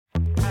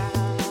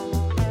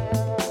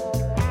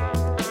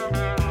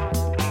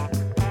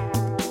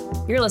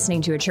You're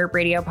listening to a Chirp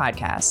Radio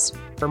podcast.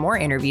 For more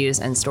interviews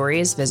and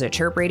stories, visit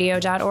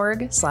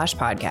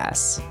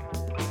chirpradio.org/podcasts.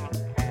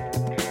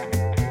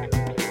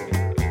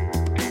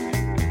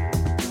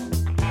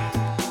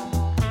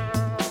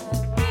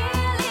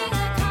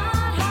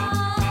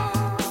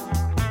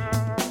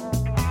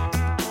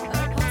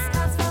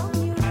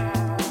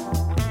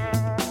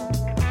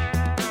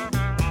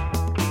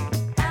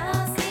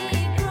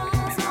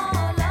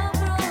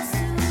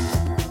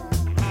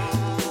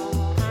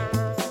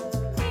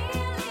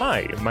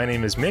 Hi, my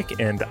name is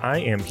Mick, and I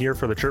am here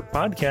for the Chirp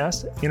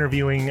Podcast,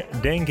 interviewing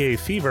Dengue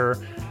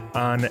Fever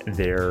on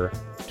their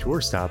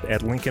tour stop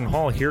at Lincoln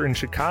Hall here in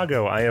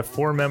Chicago. I have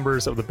 4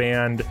 members of the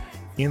band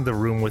in the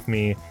room with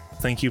me.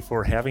 Thank you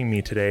for having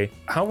me today.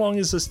 How long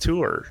is this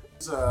tour?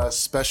 It's a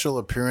special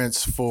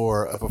appearance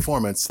for a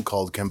performance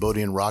called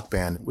Cambodian Rock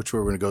Band, which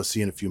we're going to go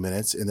see in a few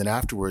minutes. And then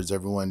afterwards,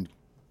 everyone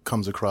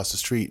comes across the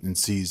street and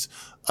sees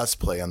us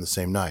play on the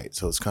same night.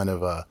 So it's kind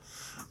of a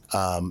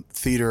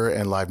theater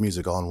and live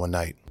music all in one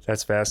night.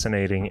 That's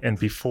fascinating. And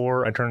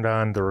before I turned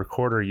on the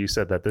recorder, you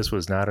said that this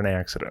was not an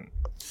accident.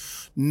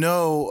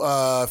 No,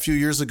 a few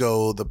years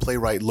ago, the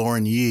playwright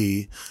Lauren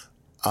Yee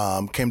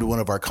came to one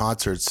of our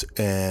concerts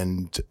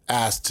and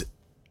asked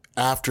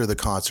after the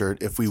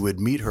concert if we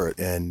would meet her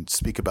and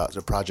speak about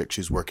the project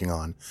she's working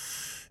on.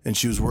 And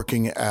she was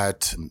working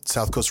at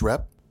South Coast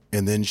Rep,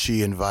 and then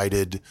she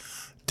invited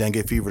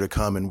Dengue Fever to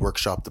come and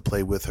workshop the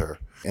play with her.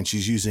 And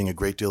she's using a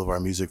great deal of our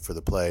music for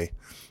the play.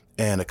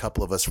 And a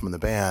couple of us from the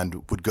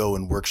band would go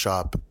and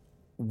workshop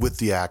with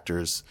the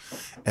actors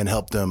and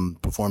help them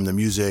perform the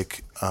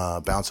music,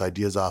 bounce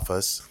ideas off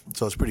us.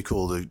 So it's pretty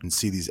cool to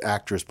see these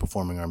actors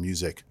performing our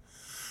music.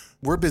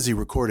 We're busy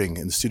recording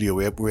in the studio.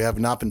 We have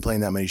not been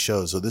playing that many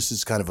shows. So this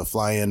is kind of a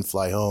fly in,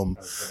 fly home.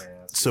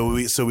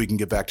 So we can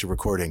get back to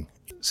recording.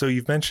 So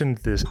you've mentioned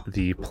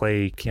the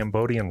play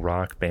Cambodian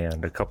Rock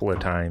Band a couple of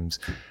times.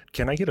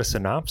 Can I get a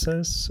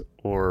synopsis,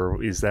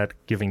 or is that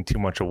giving too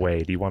much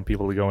away? Do you want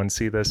people to go and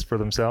see this for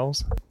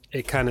themselves?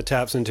 It kind of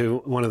taps into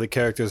one of the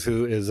characters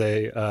who is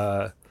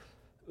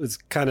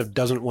kind of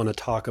doesn't want to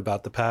talk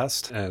about the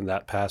past, and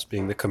that past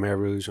being the Khmer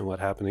Rouge and what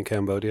happened in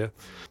Cambodia.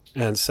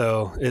 And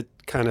so it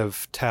kind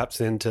of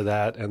taps into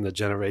that and the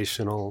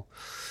generational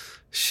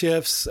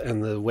shifts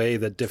and the way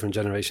that different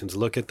generations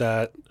look at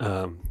that.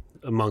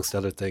 Amongst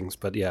other things,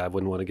 but yeah, I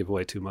wouldn't want to give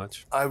away too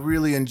much. I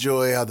really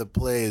enjoy how the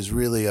play is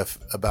really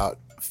about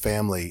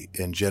family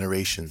and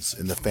generations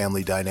and the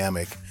family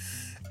dynamic.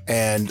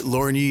 And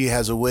Lauren Yee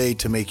has a way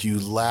to make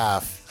you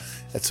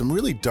laugh at some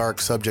really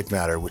dark subject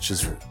matter, which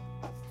is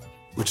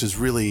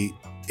really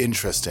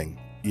interesting.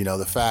 You know,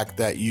 the fact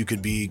that you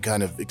could be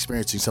kind of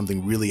experiencing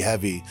something really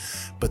heavy,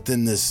 but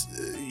then this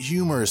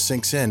humor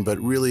sinks in, but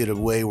really in a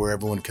way where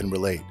everyone can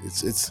relate.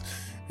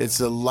 It's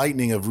a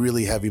lightning of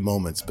really heavy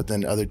moments, but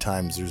then other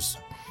times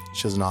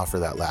she doesn't offer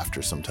that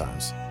laughter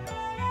sometimes.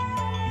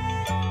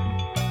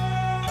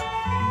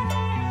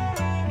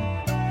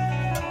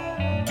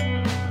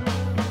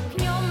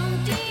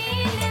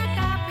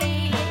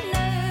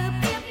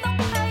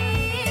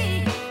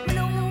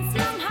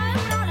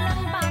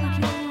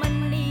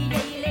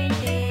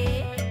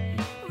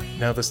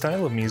 Now, the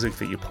style of music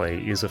that you play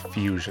is a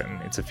fusion.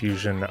 It's a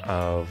fusion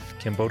of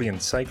Cambodian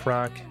psych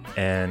rock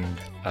and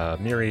a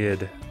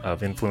myriad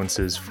of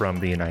influences from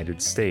the United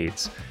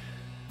States.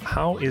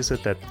 How is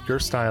it that your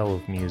style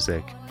of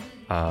music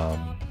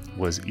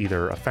was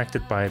either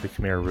affected by the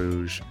Khmer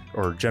Rouge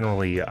or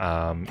generally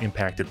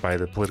impacted by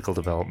the political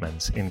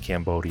developments in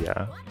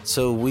Cambodia?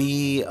 So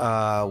we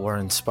were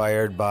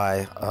inspired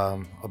by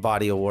a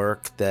body of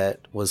work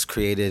that was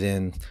created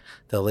in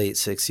the late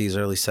 60s,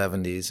 early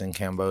 70s in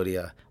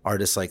Cambodia.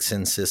 Artists like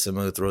Sin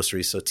Sisamuth,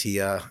 Rosary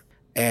Sotia.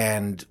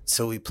 And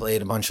so we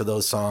played a bunch of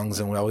those songs,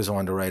 and we always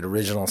wanted to write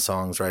original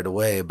songs right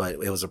away, but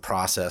it was a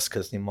process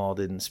because Nimal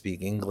didn't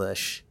speak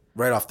English.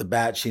 Right off the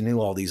bat, she knew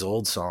all these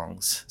old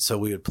songs. So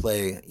we would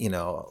play,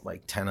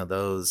 like 10 of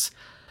those.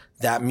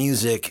 That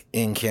music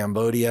in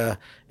Cambodia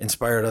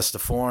inspired us to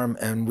form,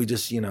 and we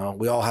just,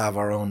 we all have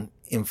our own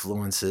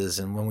influences.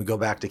 And when we go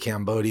back to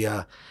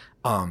Cambodia,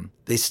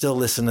 they still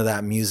listen to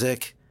that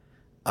music.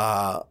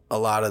 A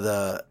lot of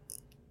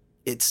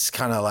it's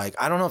kind of like,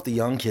 I don't know if the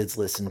young kids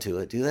listen to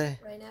it, do they?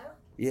 Right now?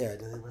 Yeah,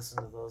 do they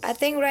listen to those? I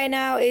think right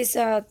now is,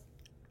 I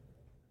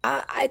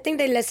think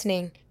they're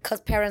listening because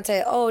parents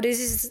say, oh, this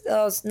is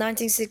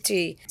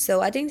 1960.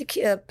 So I think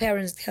the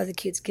parents tell the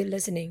kids, keep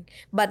listening.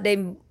 But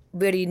they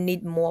really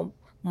need more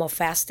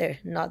faster,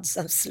 not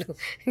some slow.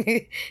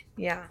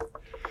 Yeah.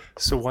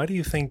 So why do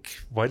you think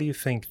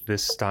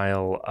this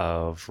style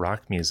of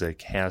rock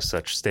music has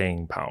such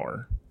staying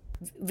power?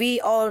 We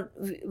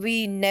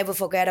never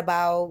forget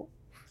about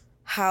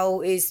how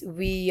is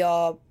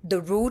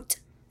the root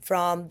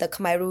from the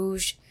Khmer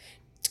Rouge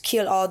to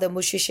kill all the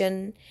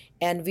musicians,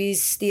 and we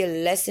still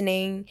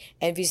listening,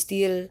 and we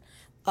still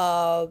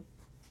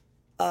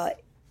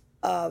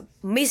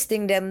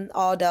missing them,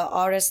 all the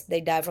artists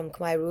they died from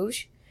Khmer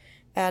Rouge,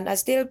 and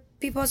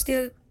people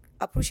still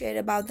appreciate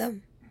about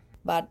them.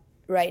 But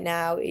right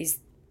now is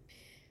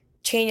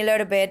change a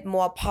little bit,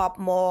 more pop,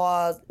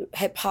 more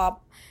hip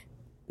hop,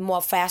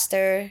 more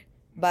faster.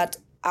 But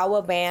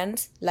our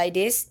band like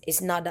this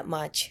is not that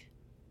much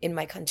in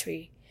my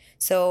country.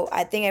 So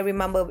I think I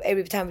remember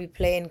every time we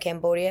play in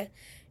Cambodia,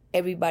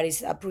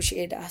 everybody's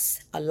appreciate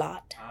us a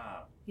lot.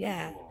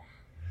 Yeah.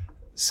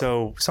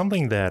 So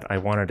something that I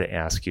wanted to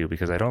ask you,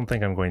 because I don't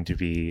think I'm going to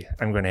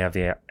have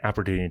the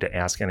opportunity to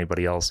ask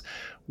anybody else,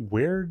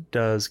 where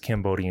does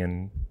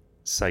Cambodian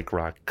psych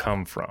rock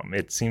come from?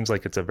 It seems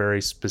like it's a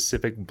very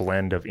specific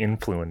blend of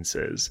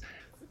influences.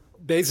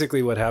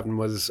 Basically what happened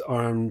was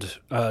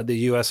the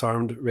U.S.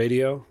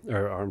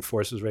 Armed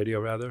Forces Radio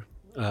rather,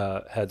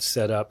 had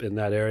set up in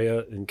that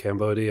area in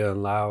Cambodia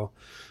and Laos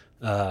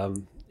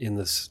in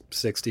the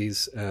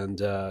 60s,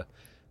 and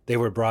they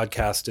were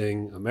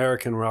broadcasting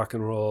American rock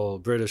and roll,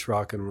 British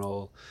rock and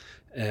roll,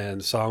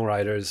 and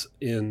songwriters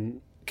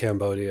in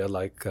Cambodia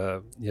like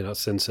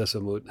Sin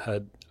Sisamut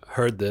had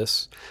heard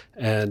this,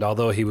 and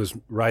although he was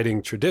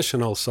writing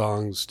traditional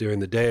songs during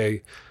the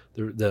day,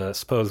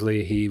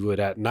 supposedly he would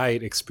at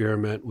night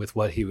experiment with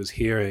what he was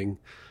hearing,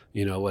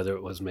 whether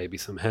it was maybe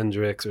some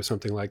Hendrix or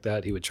something like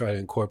that. He would try to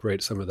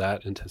incorporate some of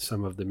that into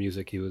some of the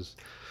music he was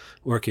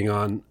working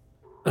on,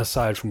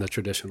 aside from the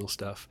traditional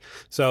stuff.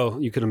 So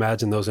you can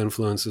imagine those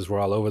influences were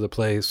all over the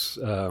place.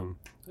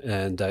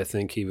 And I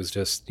think he was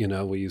just,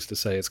 we used to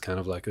say it's kind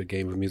of like a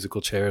game of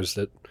musical chairs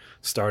that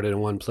started in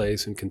one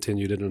place and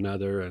continued in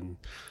another and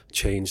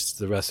changed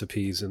the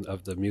recipes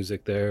of the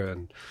music there.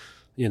 And,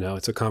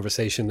 it's a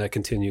conversation that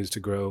continues to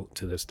grow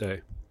to this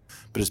day.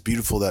 But it's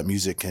beautiful that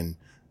music can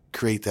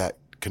create that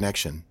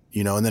connection,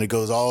 and then it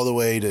goes all the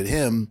way to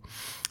him,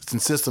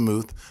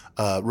 Sinsisamuth,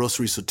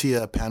 Rosary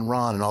Sotia, Pan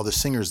Ron, and all the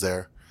singers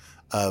there,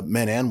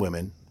 men and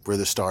women, were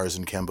the stars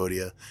in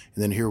Cambodia.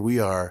 And then here we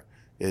are,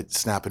 it's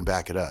snapping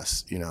back at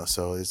us,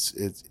 so it's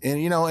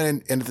and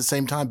at the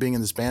same time being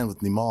in this band with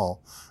Nimal,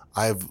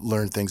 I've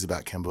learned things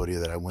about Cambodia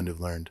that I wouldn't have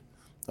learned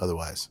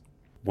otherwise.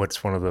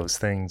 What's one of those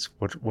things?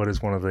 What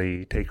is one of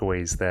the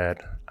takeaways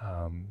that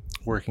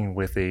working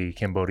with a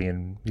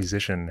Cambodian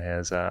musician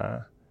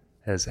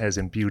has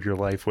imbued your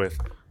life with?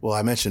 Well,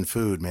 I mentioned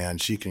food, man.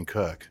 She can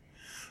cook.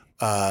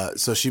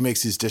 So she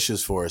makes these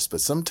dishes for us,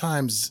 but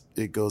sometimes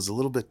it goes a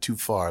little bit too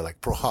far,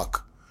 like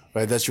prohok,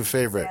 right? That's your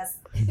favorite.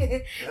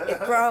 Yes.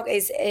 Prohok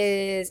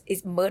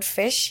is mud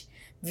fish,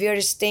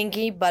 very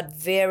stinky, but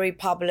very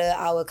popular in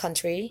our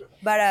country.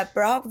 But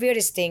prohok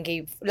very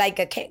stinky, like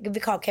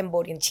we call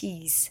Cambodian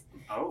cheese.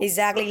 Oh.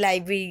 Exactly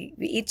like we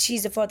eat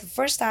cheese for the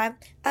first time.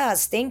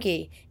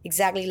 Stinky.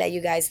 Exactly like you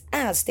guys.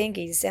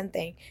 Stinky, the same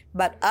thing.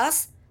 But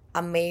us,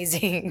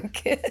 amazing.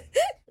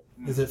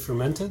 Is it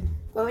fermented?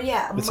 Oh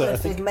yeah,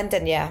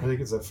 fermented. Yeah. I think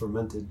it's a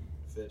fermented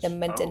fish. The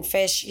fermented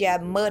fish,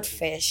 mud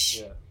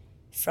fish,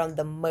 from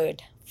the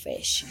mud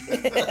fish.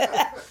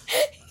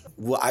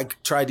 Well, I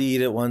tried to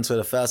eat it once at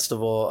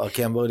a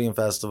Cambodian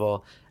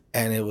festival,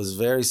 and it was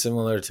very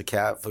similar to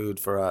cat food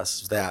for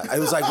us. It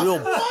was like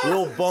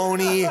real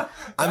bony.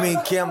 I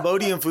mean,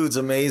 Cambodian food's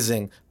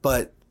amazing,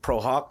 but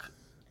prohok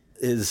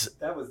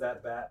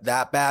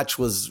that batch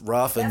was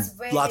rough and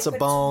lots of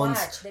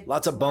bones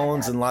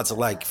and lots of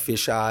like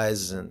fish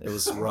eyes, and it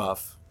was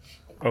rough.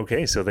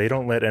 Okay, so they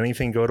don't let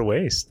anything go to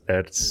waste.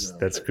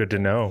 That's good to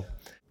know.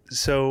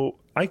 So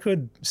I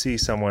could see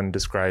someone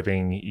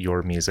describing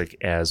your music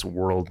as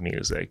world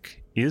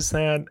music. Is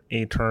that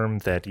a term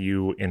that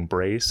you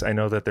embrace? I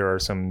know that there are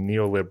some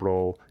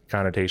neoliberal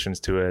connotations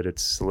to it.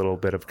 It's a little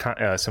bit of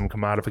some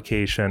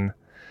commodification.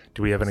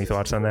 Do we have any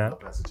thoughts on that?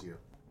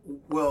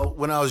 Well,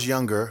 when I was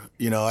younger,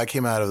 I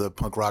came out of the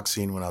punk rock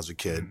scene when I was a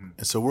kid. Mm-hmm.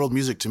 And so world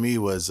music to me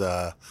was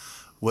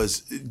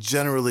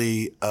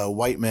generally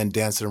white men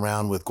dancing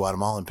around with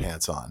Guatemalan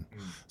pants on.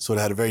 Mm. So it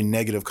had a very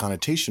negative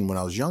connotation when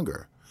I was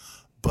younger.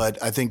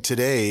 But I think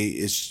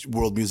today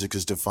world music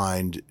is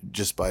defined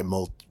just by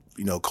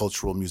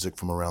cultural music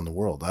from around the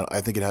world.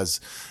 I think it has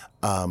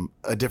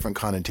a different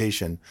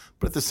connotation.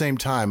 But at the same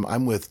time,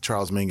 I'm with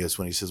Charles Mingus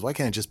when he says, why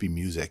can't it just be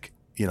music?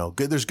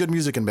 There's good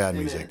music and bad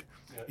music.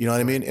 You know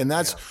what I mean? And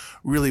that's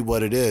really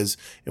what it is.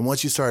 And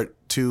once you start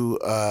to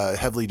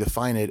heavily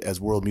define it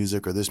as world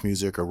music or this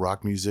music or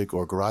rock music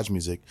or garage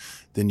music,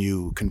 then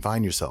you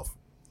confine yourself,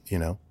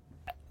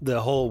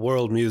 The whole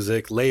world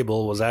music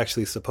label was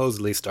actually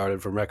supposedly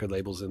started from record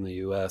labels in the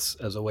U.S.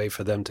 as a way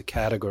for them to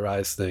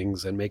categorize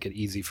things and make it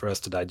easy for us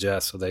to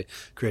digest. So they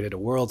created a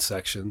world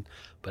section.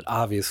 But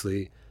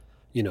obviously,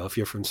 if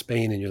you're from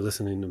Spain and you're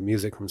listening to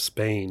music from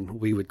Spain,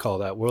 we would call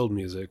that world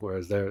music,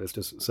 whereas there it's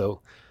just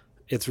so...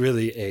 It's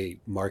really a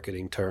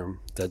marketing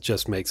term that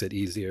just makes it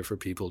easier for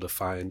people to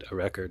find a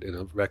record in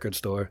a record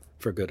store,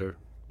 for good or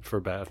for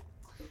bad.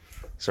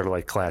 Sort of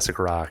like classic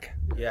rock.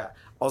 Yeah.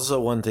 Also,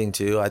 one thing,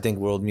 too, I think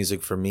world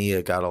music for me,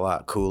 it got a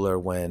lot cooler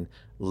when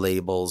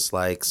labels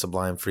like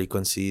Sublime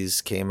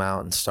Frequencies came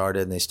out and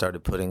they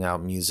started putting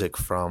out music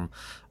from,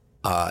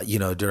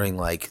 during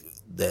like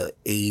the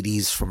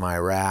 80s from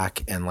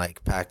Iraq and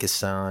like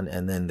Pakistan,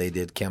 and then they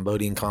did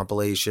Cambodian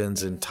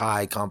compilations and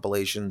Thai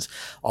compilations,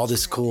 all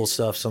this cool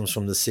stuff, some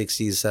from the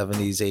 60s,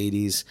 70s,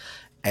 80s,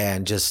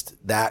 and just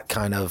that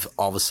kind of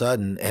all of a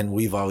sudden, and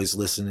we've always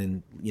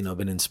listened and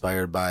been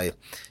inspired by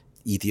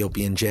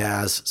Ethiopian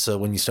jazz. So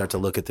when you start to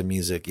look at the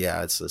music,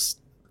 yeah, it's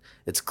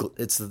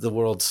the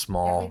world's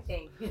small.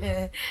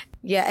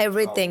 Yeah,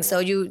 everything.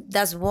 So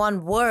that's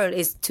one world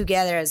is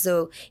together.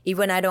 So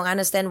even I don't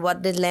understand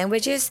what the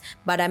language is,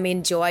 but I'm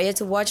enjoy it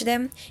to watch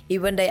them.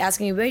 Even they ask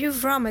me where you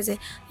from, I say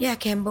yeah,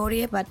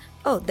 Cambodia. But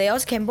oh, they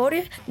also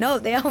Cambodia? No,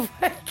 they are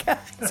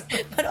guys.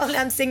 But only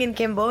I'm singing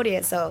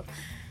Cambodia. So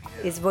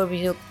it's world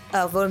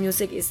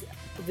music is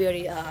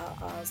very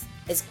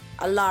it's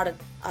a lot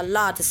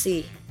to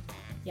see.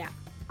 Yeah.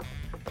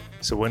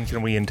 So when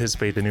can we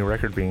anticipate the new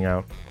record being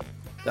out?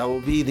 That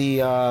will be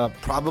the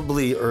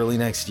probably early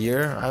next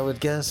year, I would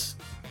guess.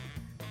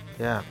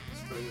 Yeah.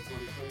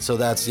 So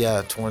that's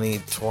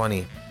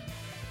 2020,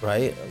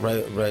 right?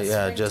 Right.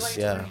 Yeah, just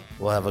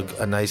we'll have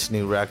a nice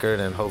new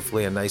record and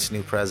hopefully a nice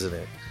new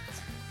president.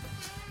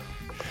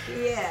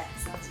 Yeah.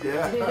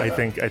 Yeah. I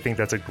think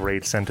that's a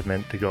great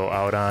sentiment to go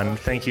out on.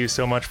 Thank you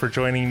so much for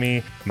joining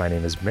me. My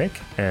name is Mick,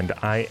 and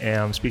I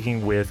am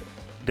speaking with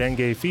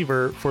Dengue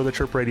Fever for the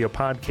Chirp Radio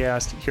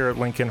podcast here at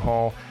Lincoln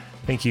Hall.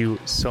 Thank you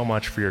so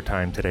much for your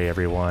time today,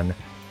 everyone.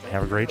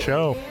 Have a great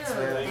show.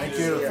 Thank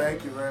you.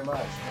 Thank you very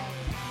much.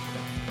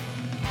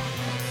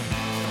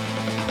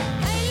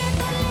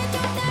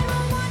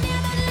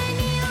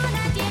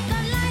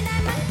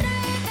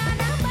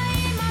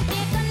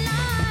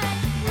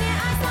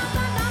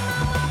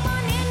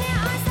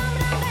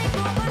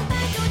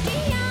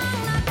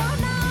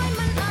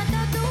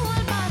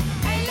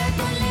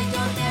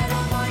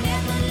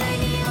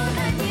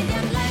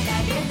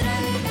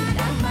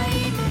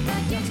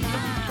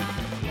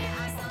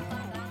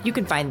 You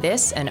can find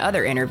this and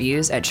other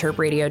interviews at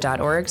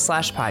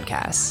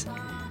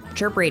chirpradio.org/podcasts.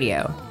 Chirp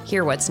Radio.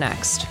 Hear what's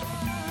next.